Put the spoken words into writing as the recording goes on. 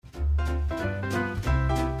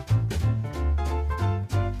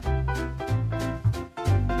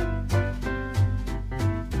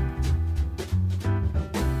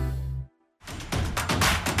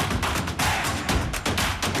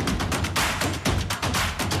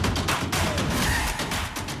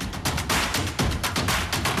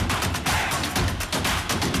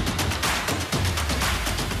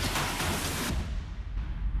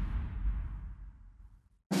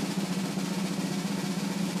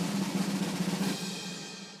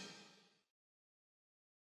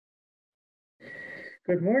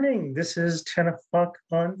Good morning. This is 10 o'clock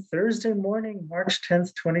on Thursday morning, March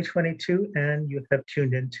 10th, 2022, and you have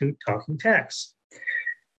tuned into Talking Tax.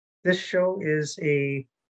 This show is an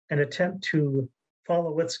attempt to follow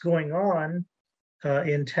what's going on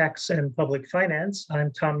in tax and public finance.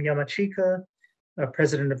 I'm Tom Yamachika,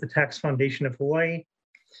 president of the Tax Foundation of Hawaii.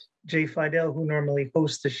 Jay Fidel, who normally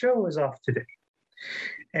hosts the show, is off today.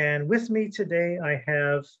 And with me today, I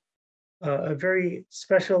have a very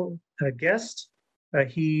special guest.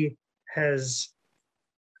 He has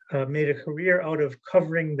made a career out of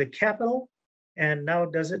covering the Capitol and now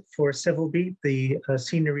does it for Civil Beat, the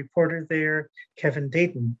senior reporter there, Kevin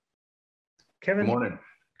Dayton. Kevin. Good morning.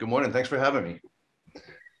 Good morning. Thanks for having me.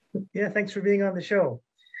 Yeah, thanks for being on the show.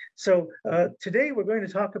 So today we're going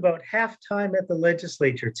to talk about halftime at the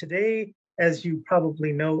legislature. Today, as you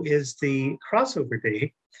probably know, is the crossover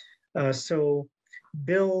day. So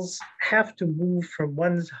bills have to move from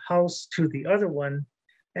one house to the other one,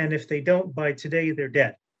 and if they don't by today, they're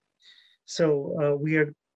dead. So we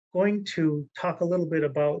are going to talk a little bit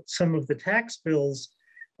about some of the tax bills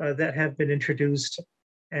that have been introduced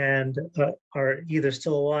and are either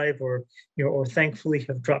still alive or thankfully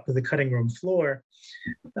have dropped to the cutting room floor.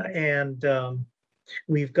 And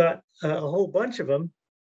we've got a whole bunch of them.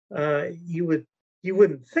 You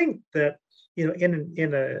wouldn't think that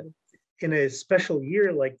in a special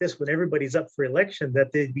year like this, when everybody's up for election,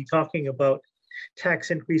 that they'd be talking about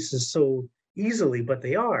tax increases so easily, but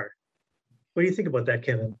they are. What do you think about that,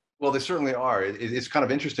 Kevin? Well, they certainly are. It's kind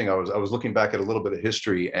of interesting. I was looking back at a little bit of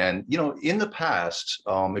history, and in the past,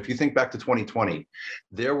 if you think back to 2020,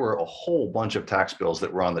 there were a whole bunch of tax bills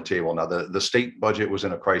that were on the table. Now, the state budget was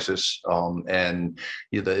in a crisis, and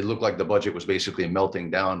it looked like the budget was basically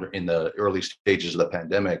melting down in the early stages of the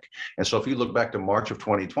pandemic. And so, if you look back to March of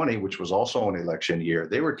 2020, which was also an election year,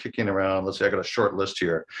 they were kicking around. Let's say I got a short list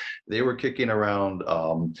here. They were kicking around.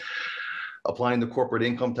 Applying the corporate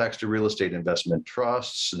income tax to real estate investment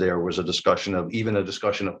trusts. There was a discussion of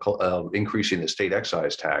increasing the state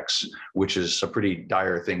excise tax, which is a pretty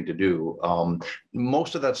dire thing to do.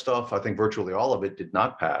 Most of that stuff, I think virtually all of it, did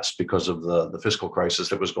not pass because of the fiscal crisis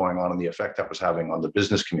that was going on and the effect that was having on the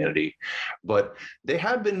business community. But they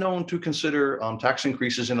have been known to consider tax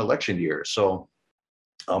increases in election years. So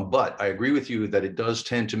but I agree with you that it does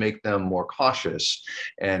tend to make them more cautious.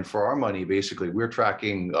 And for our money, basically, we're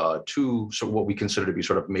tracking what we consider to be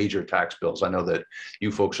sort of major tax bills. I know that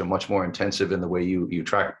you folks are much more intensive in the way you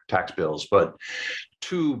track tax bills, but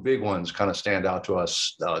two big ones kind of stand out to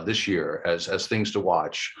us this year as things to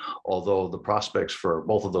watch, although the prospects for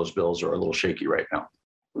both of those bills are a little shaky right now.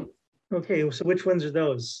 Okay, so which ones are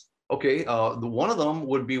those? Okay, the one of them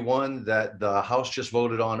would be one that the House just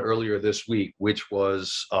voted on earlier this week, which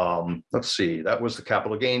was, let's see, that was the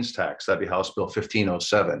capital gains tax. That'd be House Bill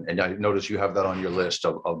 1507. And I notice you have that on your list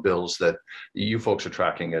of bills that you folks are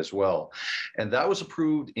tracking as well. And that was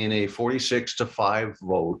approved in a 46-5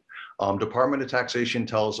 vote. Department of Taxation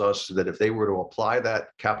tells us that if they were to apply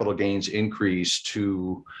that capital gains increase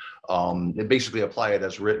to basically apply it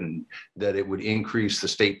as written, that it would increase the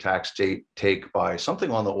state tax take by something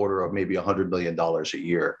on the order of maybe $100 million a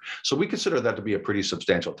year. So we consider that to be a pretty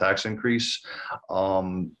substantial tax increase.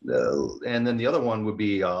 And then the other one would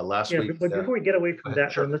be last week. But before we get away from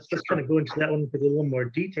that one, let's just kind of go into that one with a little more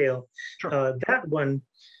detail. Sure. That one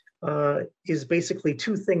is basically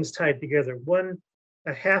two things tied together. One,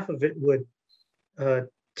 a half of it would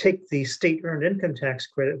take the state earned income tax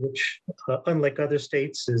credit, which unlike other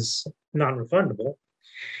states is non-refundable.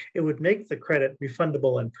 It would make the credit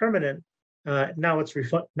refundable and permanent. Now it's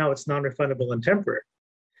non-refundable and temporary.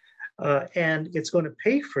 And it's going to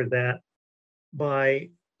pay for that by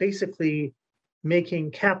basically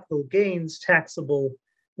making capital gains taxable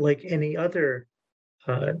like any other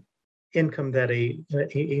income that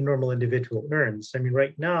a normal individual earns. I mean,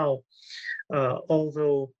 right now,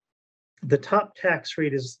 although the top tax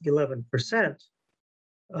rate is 11%,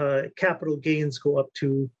 capital gains go up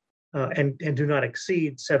to and do not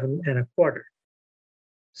exceed 7.25%.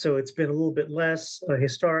 So it's been a little bit less.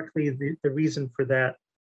 Historically, the reason for that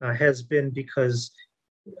has been because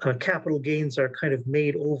capital gains are kind of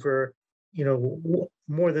made over,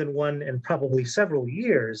 more than one and probably several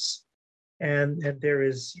years, and there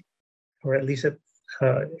is, or at least at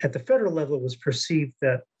the federal level, it was perceived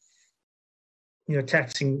that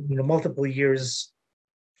taxing multiple years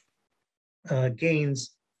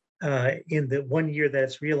gains in the 1 year that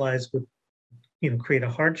it's realized would create a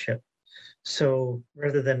hardship. So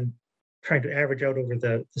rather than trying to average out over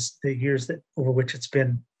the years that over which it's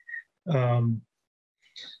been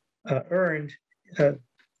earned,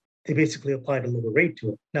 they basically applied a lower rate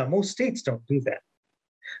to it. Now most states don't do that.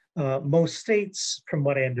 Most states, from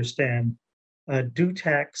what I understand, do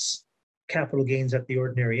tax capital gains at the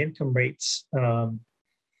ordinary income rates. Uh,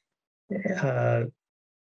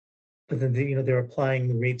 but then they're applying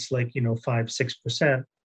the rates like 5-6%,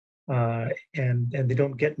 and they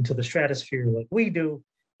don't get into the stratosphere like we do.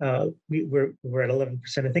 We're at 11%.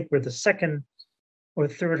 I think we're the second or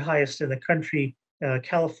third highest in the country.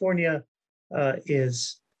 California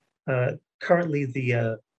is currently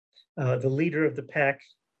the leader of the pack.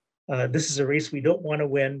 This is a race we don't want to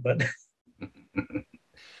win, but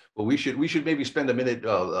Well, we should maybe spend a minute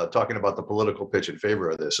talking about the political pitch in favor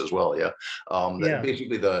of this as well. Yeah. yeah,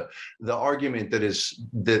 Basically, the argument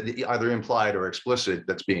that either implied or explicit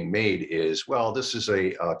that's being made is, well, this is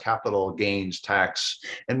a capital gains tax,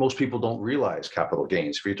 and most people don't realize capital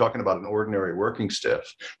gains. If you're talking about an ordinary working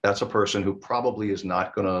stiff, that's a person who probably is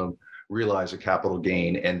not going to realize a capital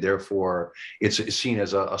gain, and therefore it's seen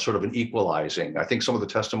as a sort of an equalizing. I think some of the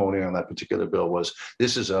testimony on that particular bill was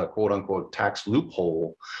this is a quote unquote tax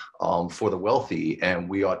loophole for the wealthy, and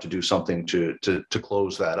we ought to do something to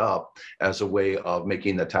close that up as a way of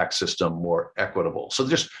making the tax system more equitable. So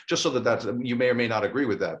just so that's, you may or may not agree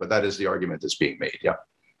with that, but that is the argument that's being made. Yeah.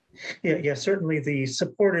 Yeah. Certainly, the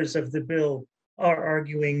supporters of the bill are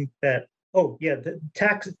arguing that, oh yeah, the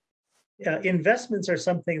tax investments are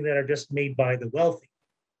something that are just made by the wealthy,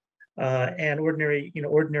 and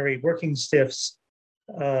ordinary working stiffs,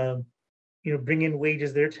 bring in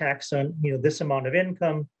wages. They're taxed on this amount of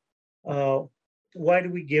income. Why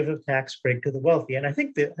do we give a tax break to the wealthy? And I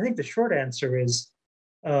think the short answer is,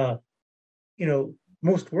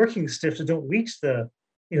 most working stiffs don't reach the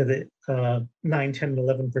 9, 10,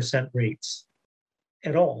 11% rates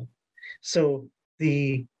at all. So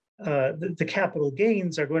the capital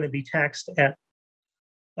gains are going to be taxed at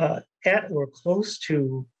or close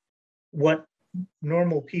to what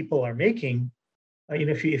normal people are making.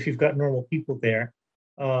 If you've got normal people there,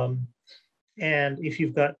 and if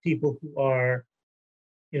you've got people who are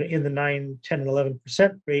in the 9, 10, and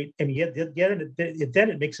 11% rate, and yet then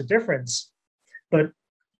it makes a difference. But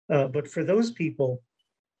for those people,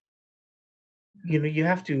 you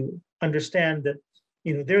have to understand that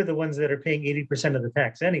they're the ones that are paying 80% of the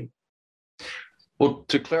tax anyway. Well,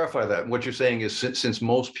 to clarify that, what you're saying is since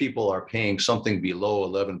most people are paying something below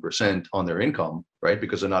 11% on their income, right?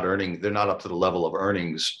 Because they're not up to the level of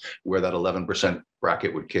earnings where that 11%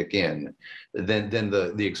 bracket would kick in, then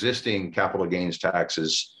the existing capital gains tax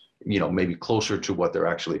is, maybe closer to what they're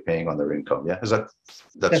actually paying on their income. Yeah,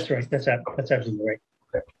 that's right. That's absolutely right.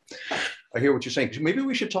 Okay. I hear what you're saying. Maybe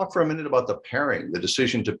we should talk for a minute about the pairing, the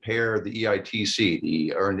decision to pair the EITC,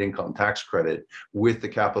 the Earned Income Tax Credit, with the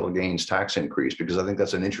capital gains tax increase, because I think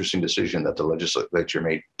that's an interesting decision that the legislature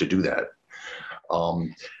made to do that. Well,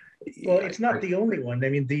 it's not the only one. I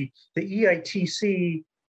mean, the EITC,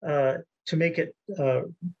 to make it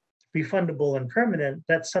refundable and permanent,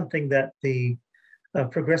 that's something that the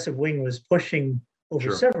progressive wing was pushing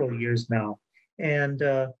over several years now. And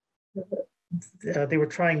they were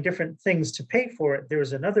trying different things to pay for it. There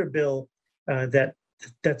was another bill that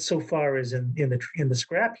so far is in the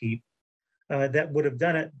scrap heap that would have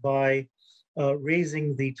done it by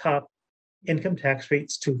raising the top income tax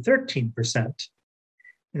rates to 13%.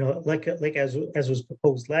 Like as was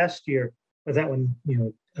proposed last year. But that one,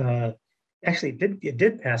 actually it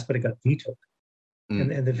did pass, but it got vetoed,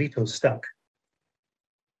 and the veto stuck.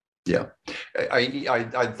 Yeah,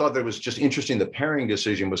 I thought that it was just interesting. The pairing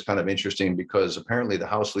decision was kind of interesting because apparently the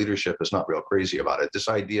House leadership is not real crazy about it. This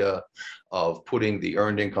idea of putting the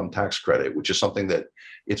earned income tax credit, which is something that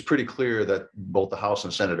it's pretty clear that both the House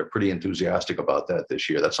and Senate are pretty enthusiastic about that this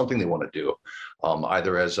year. That's something they want to do,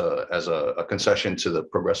 either as a concession to the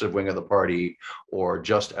progressive wing of the party or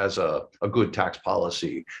just as a good tax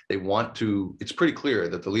policy. They want to. It's pretty clear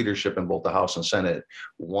that the leadership in both the House and Senate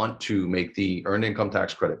want to make the earned income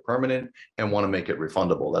tax credit permanent and want to make it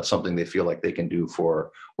refundable. That's something they feel like they can do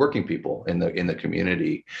for working people in the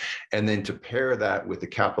community. And then to pair that with the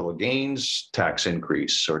capital gains tax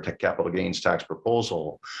increase or capital gains tax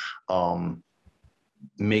proposal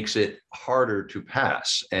makes it harder to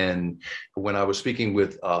pass. And when I was speaking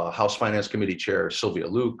with House Finance Committee Chair Sylvia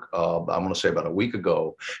Luke, I'm going to say about a week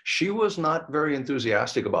ago, she was not very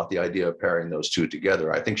enthusiastic about the idea of pairing those two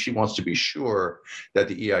together. I think she wants to be sure that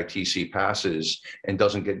the EITC passes and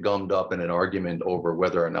doesn't get gummed up in an argument over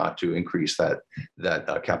whether or not to increase that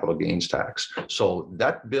capital gains tax. So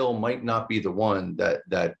that bill might not be the one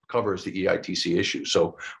that covers the EITC issue.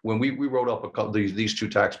 So when we wrote up a couple these two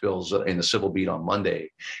tax bills in the civil beat on Monday,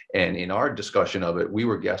 and in our discussion of it, we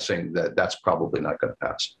were guessing that that's probably not going to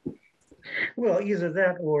pass. Well, either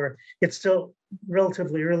that or it's still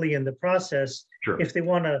relatively early in the process. Sure. If they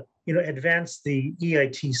want to, advance the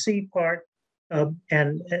EITC part,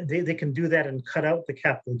 and they can do that and cut out the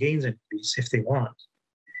capital gains increase if they want.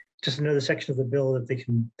 Just another section of the bill that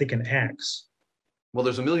they can axe. Well,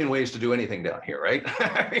 there's a million ways to do anything down here, right?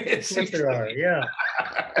 Yes, there are. Yeah.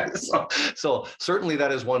 So certainly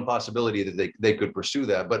that is one possibility that they could pursue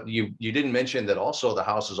that. But you didn't mention that also the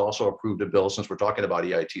House has also approved a bill, since we're talking about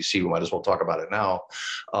EITC, we might as well talk about it now,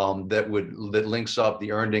 that links up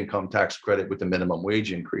the earned income tax credit with the minimum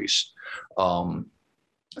wage increase.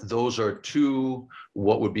 Those are two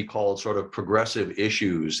what would be called sort of progressive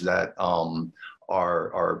issues that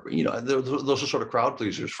are those are sort of crowd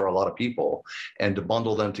pleasers for a lot of people, and to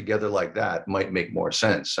bundle them together like that might make more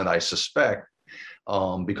sense. And I suspect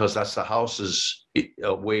because that's the House's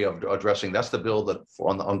way of addressing, that's the bill that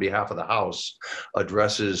on behalf of the House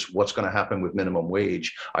addresses what's going to happen with minimum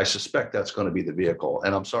wage. I suspect that's going to be the vehicle.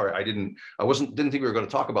 And I'm sorry, I didn't think we were going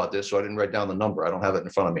to talk about this, so I didn't write down the number. I don't have it in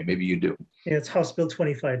front of me. Maybe you do. Yeah, it's House Bill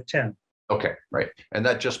 2510. Okay, right. And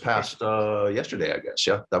that just passed yesterday, I guess.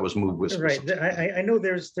 Yeah, that was moved with. Right. I know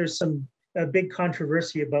there's some big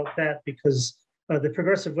controversy about that because the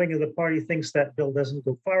progressive wing of the party thinks that bill doesn't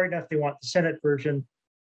go far enough. They want the Senate version,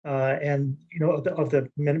 and of the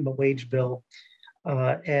minimum wage bill,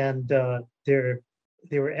 and they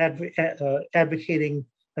were advocating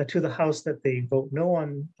to the House that they vote no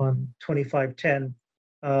on 2510.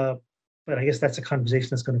 But I guess that's a conversation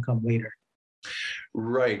that's going to come later.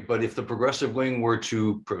 Right. But if the progressive wing were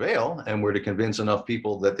to prevail and were to convince enough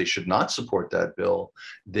people that they should not support that bill,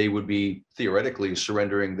 they would be theoretically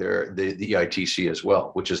surrendering the EITC as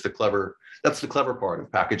well, which is the clever part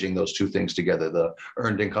of packaging those two things together. The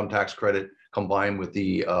earned income tax credit combined with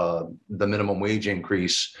the minimum wage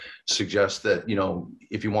increase suggests that,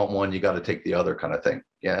 if you want one, you got to take the other kind of thing.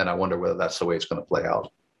 Yeah. And I wonder whether that's the way it's going to play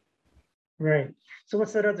out. Right. So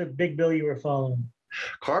what's that other big bill you were following?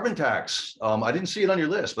 Carbon tax. I didn't see it on your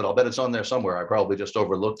list, but I'll bet it's on there somewhere. I probably just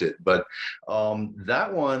overlooked it. But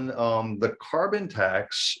that one, the carbon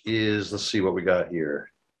tax is, let's see what we got here.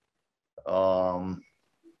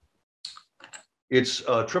 It's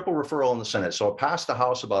a triple referral in the Senate. So it passed the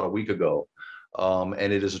House about a week ago,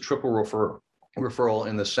 and it is a triple referral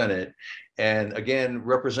in the Senate. And again,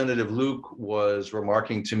 Representative Luke was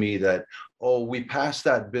remarking to me that, we passed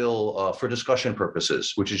that bill for discussion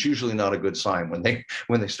purposes, which is usually not a good sign when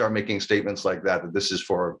they start making statements like that this is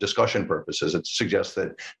for discussion purposes. It suggests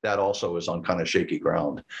that also is on kind of shaky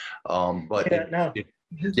ground. But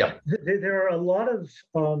there are a lot of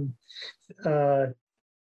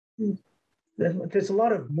there's a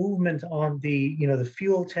lot of movement on the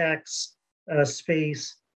fuel tax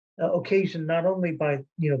space. Occasioned not only by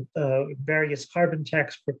various carbon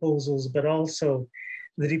tax proposals, but also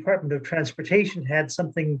the Department of Transportation had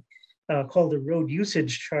something called a road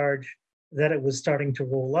usage charge that it was starting to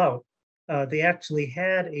roll out. They actually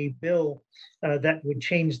had a bill that would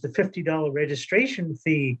change the $50 registration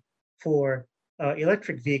fee for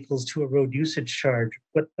electric vehicles to a road usage charge.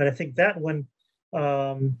 But I think that one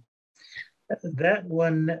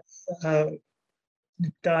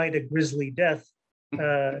died a grisly death.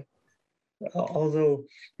 Although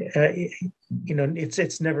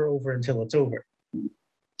it's never over until it's over.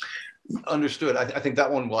 Understood. I think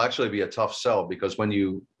that one will actually be a tough sell, because when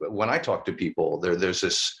I talk to people, there's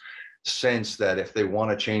this sense that if they want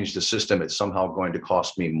to change the system, it's somehow going to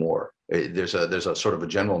cost me more. There's a sort of a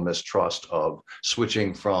general mistrust of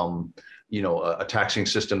switching from a taxing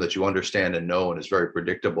system that you understand and know and is very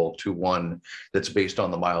predictable to one that's based on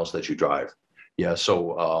the miles that you drive. Yeah,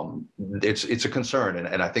 so it's a concern,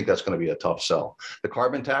 and I think that's going to be a tough sell. The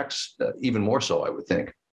carbon tax, even more so, I would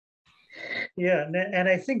think. Yeah, and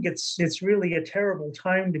I think it's really a terrible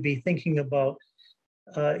time to be thinking about,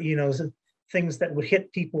 things that would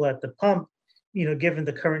hit people at the pump, given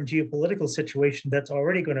the current geopolitical situation that's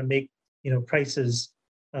already going to make, prices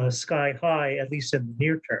sky high, at least in the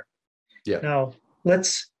near term. Yeah. Now,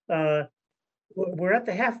 we're at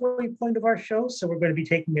the halfway point of our show, so we're going to be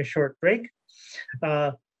taking a short break.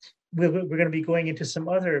 We're going to be going into some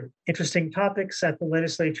other interesting topics at the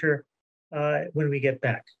legislature when we get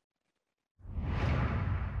back.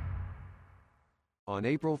 On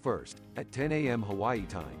April 1st at 10 a.m. Hawaii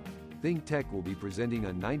time, ThinkTech will be presenting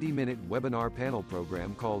a 90-minute webinar panel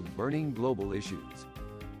program called Burning Global Issues.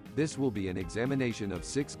 This will be an examination of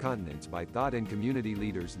 6 continents by thought and community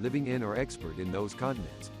leaders living in or expert in those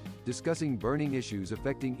continents, discussing burning issues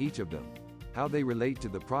affecting each of them, how they relate to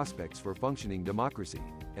the prospects for functioning democracy,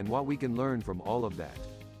 and what we can learn from all of that.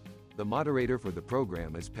 The moderator for the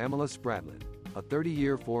program is Pamela Spradlin, a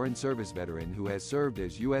 30-year foreign service veteran who has served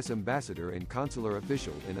as U.S. ambassador and consular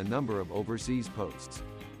official in a number of overseas posts.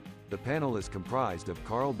 The panel is comprised of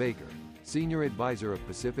Carl Baker, Senior Advisor of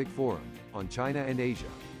Pacific Forum on China and Asia,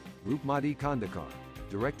 Rupmati Kandakar,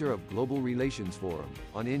 Director of Global Relations Forum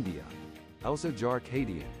on India, Elsa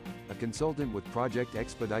Jark-Hadian, a consultant with Project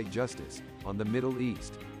Expedite Justice on the Middle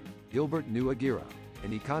East, Gilbert Nuagira,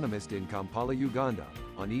 an economist in Kampala, Uganda,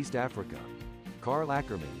 on East Africa, Carl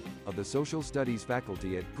Ackerman, of the Social Studies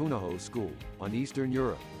faculty at Punahou School, on Eastern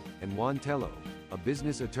Europe, and Juan Tello, a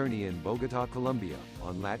business attorney in Bogota, Colombia,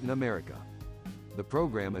 on Latin America. The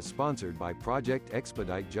program is sponsored by Project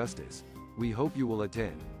Expedite Justice. We hope you will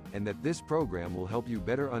attend, and that this program will help you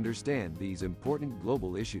better understand these important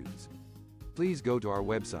global issues. Please go to our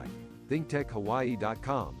website,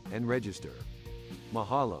 thinktechhawaii.com, and register.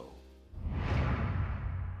 Mahalo.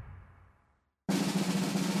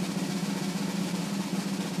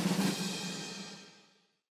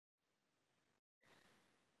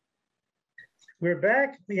 We're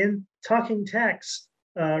back in Talking Tax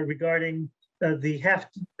regarding the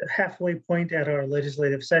halfway point at our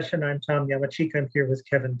legislative session. I'm Tom Yamachika. I'm here with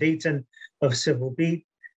Kevin Dayton of Civil Beat,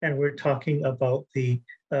 and we're talking about the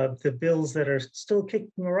bills that are still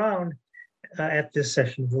kicking around at this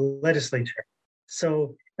session of the legislature.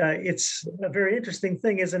 So it's a very interesting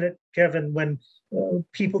thing, isn't it, Kevin, when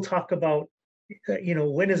people talk about,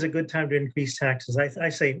 when is a good time to increase taxes? I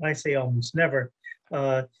say almost never.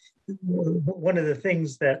 One of the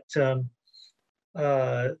things that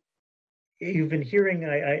you've been hearing,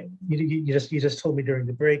 you just told me during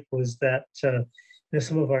the break, was that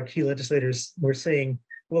some of our key legislators were saying,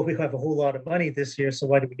 well, we have a whole lot of money this year, so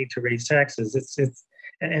why do we need to raise taxes?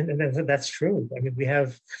 And that's true. I mean, we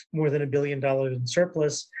have more than $1 billion in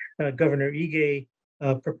surplus. Governor Ige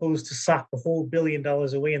proposed to sock the whole $1 billion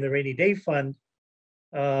away in the rainy day fund.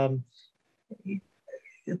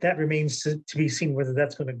 That remains to be seen whether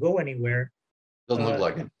that's going to go anywhere. Doesn't look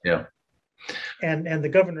like it. Yeah. And the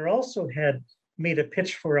governor also had made a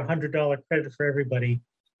pitch for $100 credit for everybody,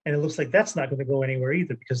 and it looks like that's not going to go anywhere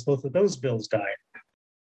either because both of those bills died.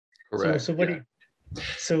 Correct. So what yeah. do you?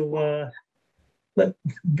 So the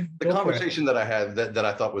conversation that I had that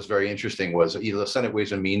I thought was very interesting was the Senate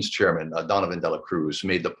Ways and Means Chairman, Donovan Dela Cruz,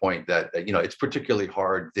 made the point that, it's particularly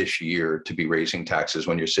hard this year to be raising taxes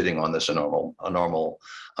when you're sitting on this enormous,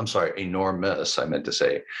 I meant to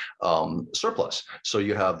say, surplus. So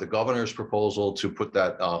you have the governor's proposal to put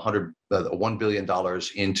that $1 billion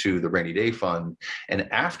into the rainy day fund.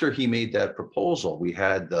 And after he made that proposal, we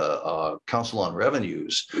had the Council on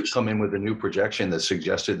Revenues come in with a new projection that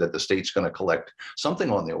suggested that the state's going to collect something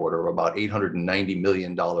on the order of about $890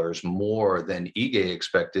 million more than Ige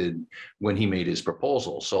expected when he made his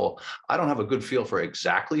proposal. So I don't have a good feel for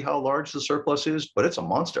exactly how large the surplus is, but it's a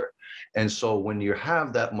monster. And so when you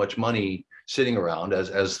have that much money sitting around,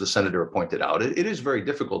 as the senator pointed out, it is very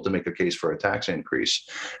difficult to make a case for a tax increase.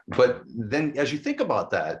 But then as you think about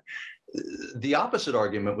that, the opposite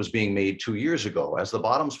argument was being made 2 years ago. As the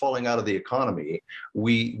bottom's falling out of the economy,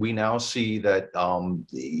 we now see that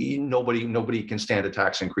nobody can stand a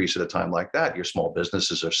tax increase at a time like that. Your small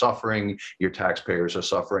businesses are suffering, your taxpayers are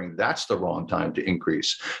suffering. That's the wrong time to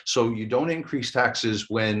increase. So you don't increase taxes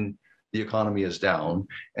when the economy is down,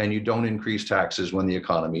 and you don't increase taxes when the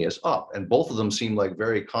economy is up. And both of them seem like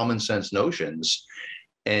very common sense notions.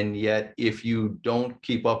 And yet, if you don't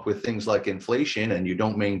keep up with things like inflation and you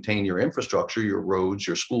don't maintain your infrastructure, your roads,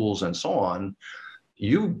 your schools, and so on,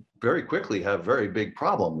 you very quickly have very big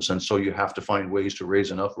problems. And so you have to find ways to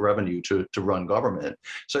raise enough revenue to run government.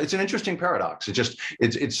 So it's an interesting paradox.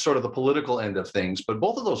 It's sort of the political end of things, but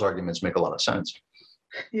both of those arguments make a lot of sense.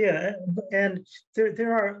 Yeah, and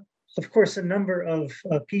there are, of course, a number of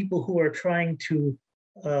people who are trying to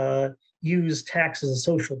use tax as a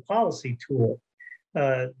social policy tool.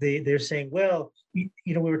 They're saying, well, we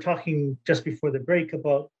were talking just before the break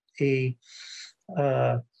about a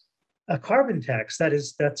carbon tax.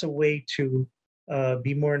 That's a way to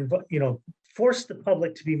be more, force the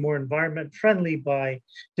public to be more environment friendly by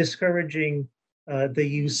discouraging the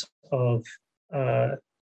use of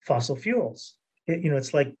fossil fuels.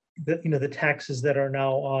 It's like the taxes that are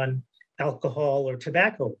now on alcohol or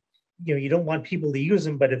tobacco. You don't want people to use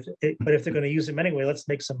them, but if they're going to use them anyway, let's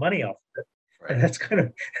make some money off of it. Right. And that's kind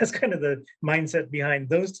of the mindset behind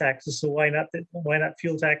those taxes. So why not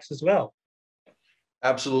fuel tax as well?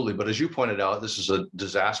 Absolutely. But as you pointed out, this is a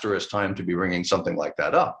disastrous time to be bringing something like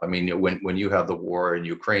that up. I mean, when you have the war in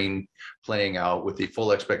Ukraine playing out with the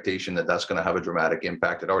full expectation that that's going to have a dramatic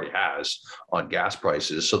impact, it already has on gas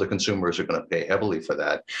prices. So the consumers are going to pay heavily for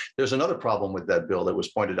that. There's another problem with that bill that was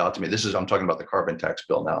pointed out to me. I'm talking about the carbon tax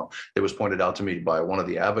bill now. It was pointed out to me by one of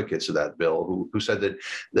the advocates of that bill who said that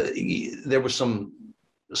there was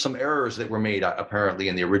some errors that were made apparently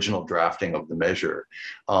in the original drafting of the measure.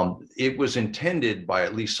 It was intended by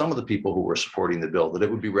at least some of the people who were supporting the bill that it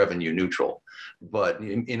would be revenue neutral. But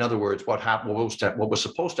in other words, what was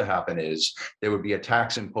supposed to happen is there would be a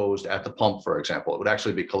tax imposed at the pump, for example. It would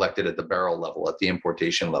actually be collected at the barrel level, at the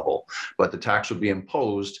importation level, but the tax would be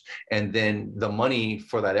imposed, and then the money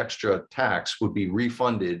for that extra tax would be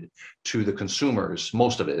refunded to the consumers.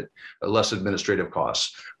 Most of it, less administrative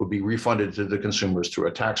costs, would be refunded to the consumers through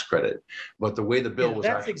a tax credit. But the way the bill was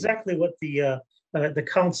that's exactly what the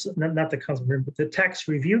council, not the council, but the Tax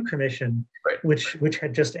Review Commission, right, which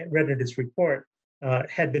had just rendered its report,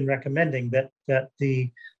 had been recommending that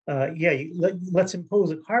let's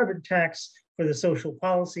impose a carbon tax for the social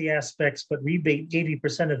policy aspects, but rebate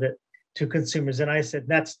 80% of it to consumers. And I said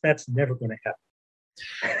that's never going to happen.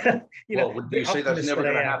 Would you say that's never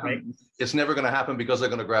going to happen? Right? It's never going to happen because they're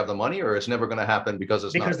going to grab the money, or it's never going to happen because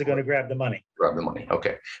they're going to grab the money. Grab the money.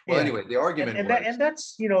 Okay. Well, anyway, the argument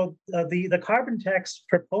that's the carbon tax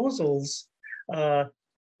proposals the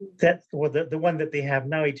one that they have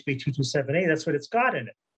now, HB 227A. That's what it's got in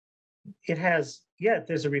it. It has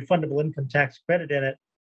there's a refundable income tax credit in it,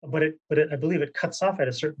 but I believe it cuts off at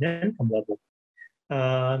a certain income level.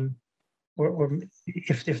 Or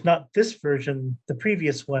if not this version, the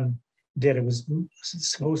previous one did. It was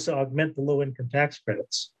supposed to augment the low income tax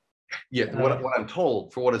credits. Yeah, what I'm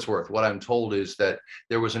told, for what it's worth, what I'm told is that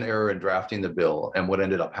there was an error in drafting the bill, and what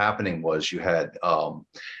ended up happening was you had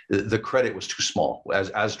the credit was too small.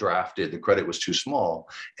 As drafted, the credit was too small,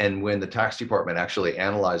 and when the tax department actually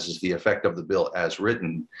analyzes the effect of the bill as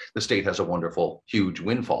written, the state has a wonderful, huge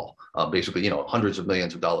windfall. Basically, hundreds of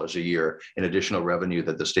millions of dollars a year in additional revenue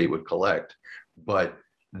that the state would collect, but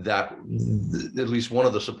that at least one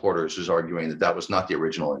of the supporters is arguing that was not the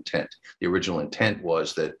original intent. The original intent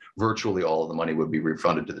was that virtually all of the money would be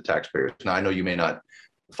refunded to the taxpayers. Now, I know you may not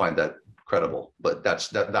find that credible, but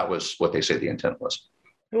that was what they say the intent was.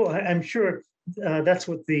 Well, I'm sure that's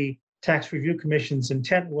what the Tax Review Commission's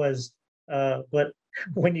intent was. But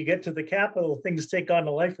when you get to the Capitol, things take on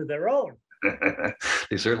a life of their own.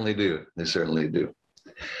 They certainly do. They certainly do.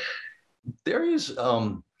 There is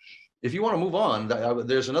if you want to move on,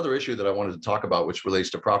 there's another issue that I wanted to talk about, which relates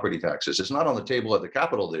to property taxes. It's not on the table at the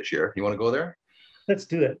Capitol this year. You want to go there? Let's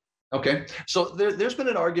do it. Okay. So there's been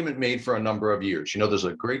an argument made for a number of years. There's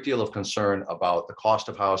a great deal of concern about the cost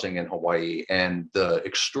of housing in Hawaii and the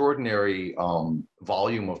extraordinary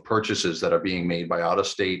volume of purchases that are being made by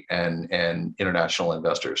out-of-state and international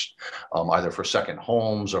investors, either for second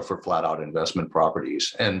homes or for flat-out investment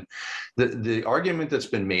properties. And the argument that's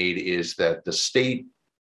been made is that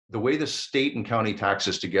the way the state and county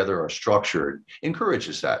taxes together are structured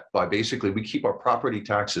encourages that by basically we keep our property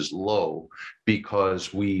taxes low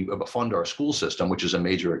because we fund our school system, which is a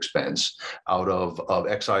major expense, out of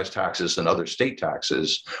excise taxes and other state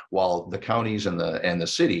taxes, while the counties and the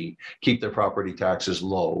city keep their property taxes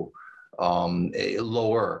lower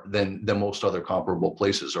than most other comparable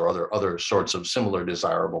places or other sorts of similar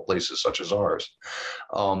desirable places such as ours.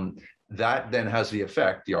 That then has the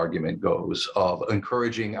effect, the argument goes, of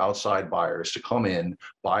encouraging outside buyers to come in,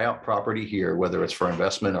 buy out property here, whether it's for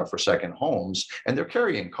investment or for second homes, and their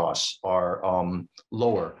carrying costs are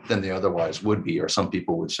lower than they otherwise would be, or some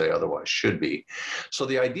people would say otherwise should be. So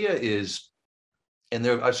the idea is, and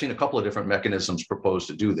I've seen a couple of different mechanisms proposed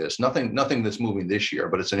to do this. Nothing that's moving this year,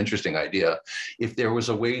 but it's an interesting idea. If there was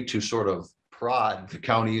a way to sort of prod the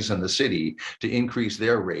counties and the city to increase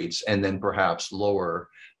their rates and then perhaps lower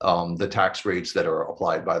the tax rates that are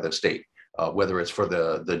applied by the state, whether it's for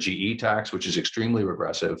the GE tax, which is extremely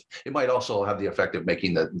regressive. It might also have the effect of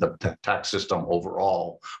making the tax system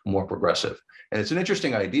overall more progressive. And it's an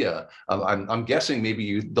interesting idea. I'm guessing maybe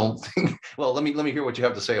you don't think. Well, let me hear what you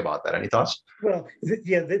have to say about that. Any thoughts? Well,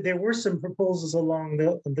 there were some proposals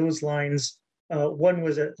along those lines. One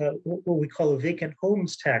was what we call a vacant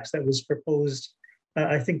homes tax that was proposed,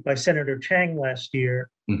 I think, by Senator Chang last year.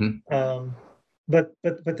 Mm-hmm. But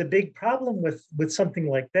the big problem with something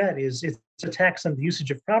like that is it's a tax on the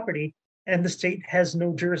usage of property, and the state has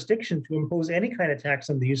no jurisdiction to impose any kind of tax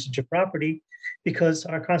on the usage of property, because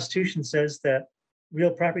our Constitution says that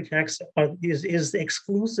real property tax is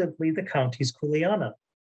exclusively the county's kuleana.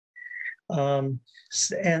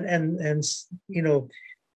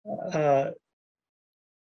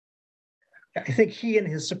 I think he and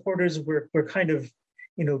his supporters were kind of,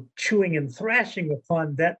 chewing and thrashing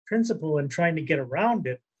upon that principle and trying to get around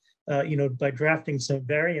it, by drafting some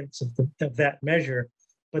variants of that measure.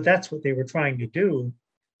 But that's what they were trying to do.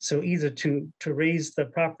 So either to raise the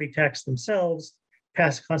property tax themselves,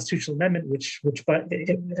 pass a constitutional amendment, which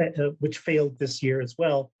failed this year as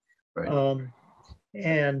well, Right.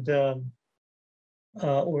 and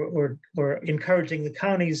or encouraging the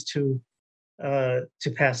counties to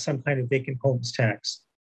pass some kind of vacant homes tax.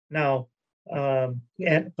 Now, but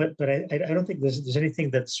I don't think there's anything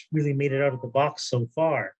that's really made it out of the box so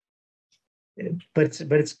far. But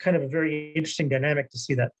it's kind of a very interesting dynamic to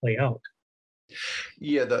see that play out.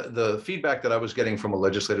 Yeah, the feedback that I was getting from a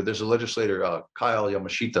legislator, there's a legislator, Kyle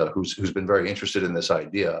Yamashita, who's been very interested in this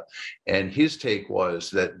idea, and his take was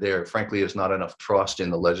that there, frankly, is not enough trust in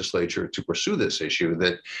the legislature to pursue this issue.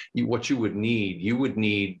 That what you would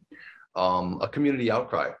need a community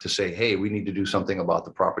outcry to say, hey, we need to do something about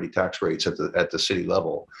the property tax rates at the city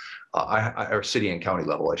level, or city and county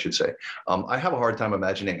level, I should say. I have a hard time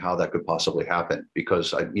imagining how that could possibly happen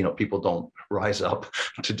because people don't rise up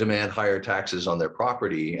to demand higher taxes on their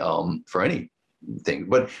property for anything.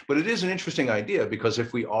 But it is an interesting idea because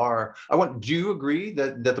if we are, do you agree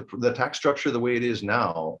that the tax structure the way it is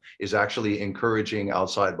now is actually encouraging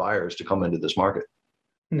outside buyers to come into this market?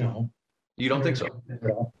 No, you don't think so?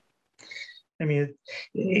 I mean,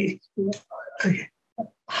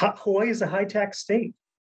 Hawaii is a high tax state.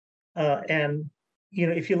 And,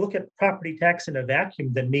 if you look at property tax in a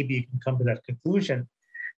vacuum, then maybe you can come to that conclusion.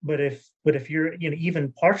 But if you're,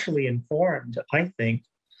 even partially informed, I think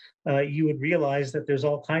you would realize that there's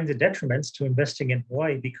all kinds of detriments to investing in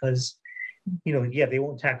Hawaii because, they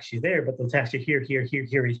won't tax you there, but they'll tax you here, here, here,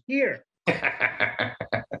 here, here.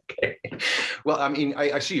 Okay. Well, I mean,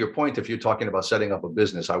 I see your point. If you're talking about setting up a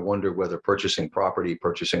business, I wonder whether purchasing property,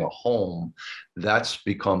 purchasing a home, that's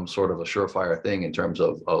become sort of a surefire thing in terms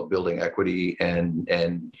of building equity and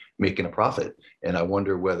making a profit. And I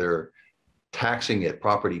wonder whether taxing it,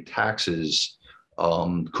 property taxes,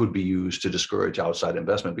 could be used to discourage outside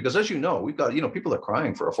investment. Because as you know, we've got, people are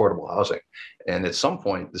crying for affordable housing. And at some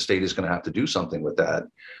point, the state is going to have to do something with that.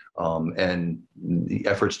 And the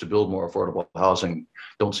efforts to build more affordable housing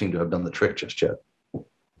don't seem to have done the trick just yet.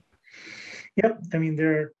 Yep. I mean,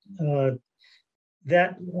 that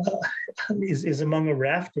is among a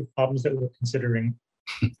raft of problems that we're considering.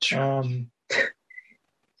 Sure.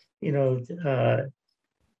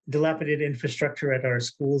 Dilapidated infrastructure at our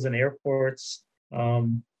schools and airports. We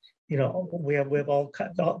have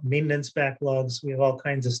all maintenance backlogs. We have all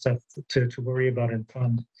kinds of stuff to worry about and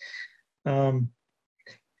fund.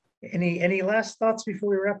 Any last thoughts before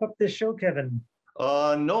we wrap up this show, Kevin?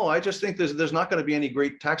 No, I just think there's not going to be any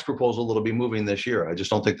great tax proposal that'll be moving this year. I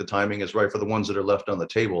just don't think the timing is right for the ones that are left on the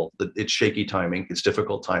table. It's shaky timing. It's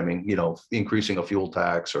difficult timing. Increasing a fuel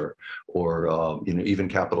tax or even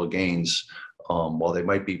capital gains. While they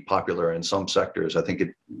might be popular in some sectors, I think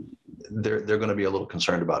they're going to be a little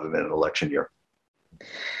concerned about it in an election year.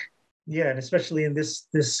 Yeah, and especially in this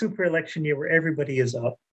super election year where everybody is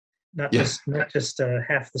up, not just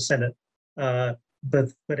half the Senate,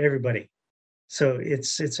 but everybody. So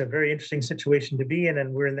it's a very interesting situation to be in,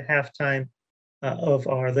 and we're in the halftime of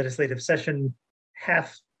our legislative session.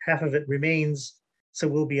 Half of it remains, so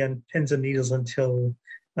we'll be on pins and needles until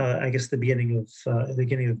I guess the beginning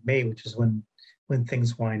of May, which is when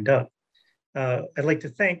things wind up. I'd like to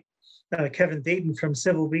thank Kevin Dayton from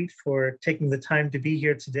Civil Beat for taking the time to be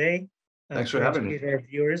here today. Thanks for having me, our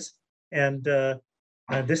viewers. And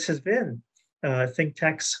this has been Think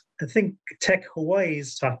Tech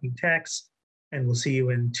Hawaii's Talking Tax, and we'll see you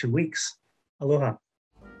in 2 weeks. Aloha.